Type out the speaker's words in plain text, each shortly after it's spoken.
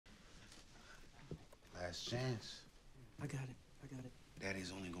last chance. I got it.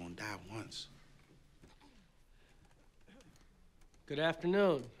 Daddy's only gonna die once. Good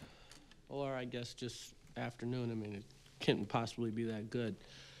afternoon. Or I guess just afternoon. I mean, it can't possibly be that good.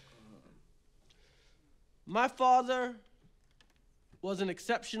 My father was an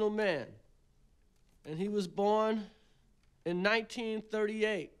exceptional man, and he was born in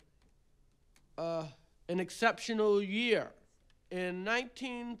 1938. An exceptional year. In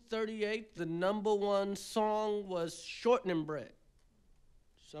 1938, the #1 song was Shortening Bread.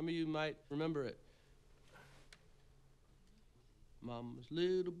 Some of you might remember it. Mama's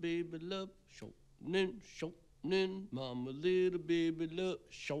little baby love, shortening, shortening. Mama little baby love,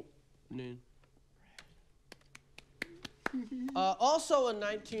 shortening. Also in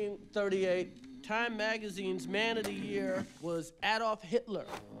 1938, Time Magazine's Man of the Year was Adolf Hitler.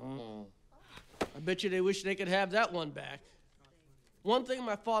 I bet you they wish they could have that one back. One thing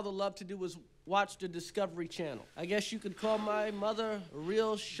my father loved to do was watch the Discovery Channel. I guess you could call my mother a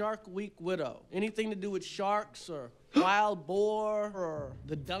real Shark Week widow. Anything to do with sharks or wild boar or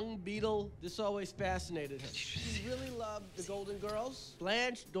the dung beetle, this always fascinated him. He really loved the Golden Girls,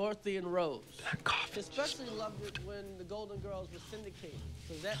 Blanche, Dorothy, and Rose. He especially loved it when the Golden Girls were syndicated,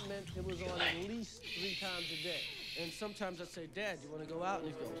 because that meant it was on at least 3 times a day. And sometimes I'd say, Dad, you want to go out? And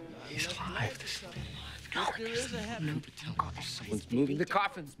he goes, He's alive. If there is a heaven. Someone's moving. The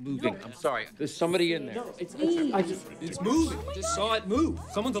coffin's moving. I'm sorry. There's somebody in there. No, it's moving. I just saw it move.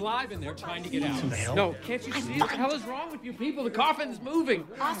 Someone's alive in there trying to get out. No, can't you see? What the hell is wrong with you people? The coffin's moving.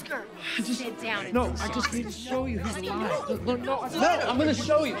 Oscar, sit down. No, I just need to show you he's alive. No, I'm gonna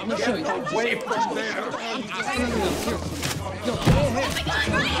show you. I'm gonna show you. Away from there. No, go ahead.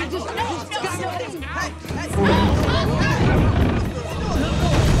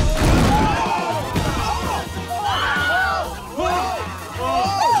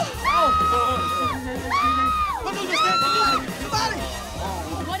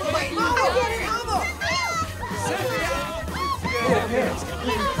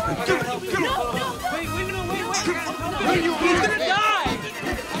 He's gonna die!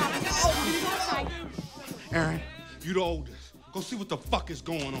 Aaron, you the oldest. Go see what the fuck is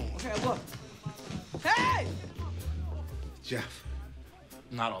going on. Okay, look. Hey! Jeff,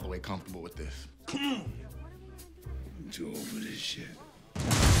 I'm not all the way comfortable with this. Come on. I'm too old for this shit.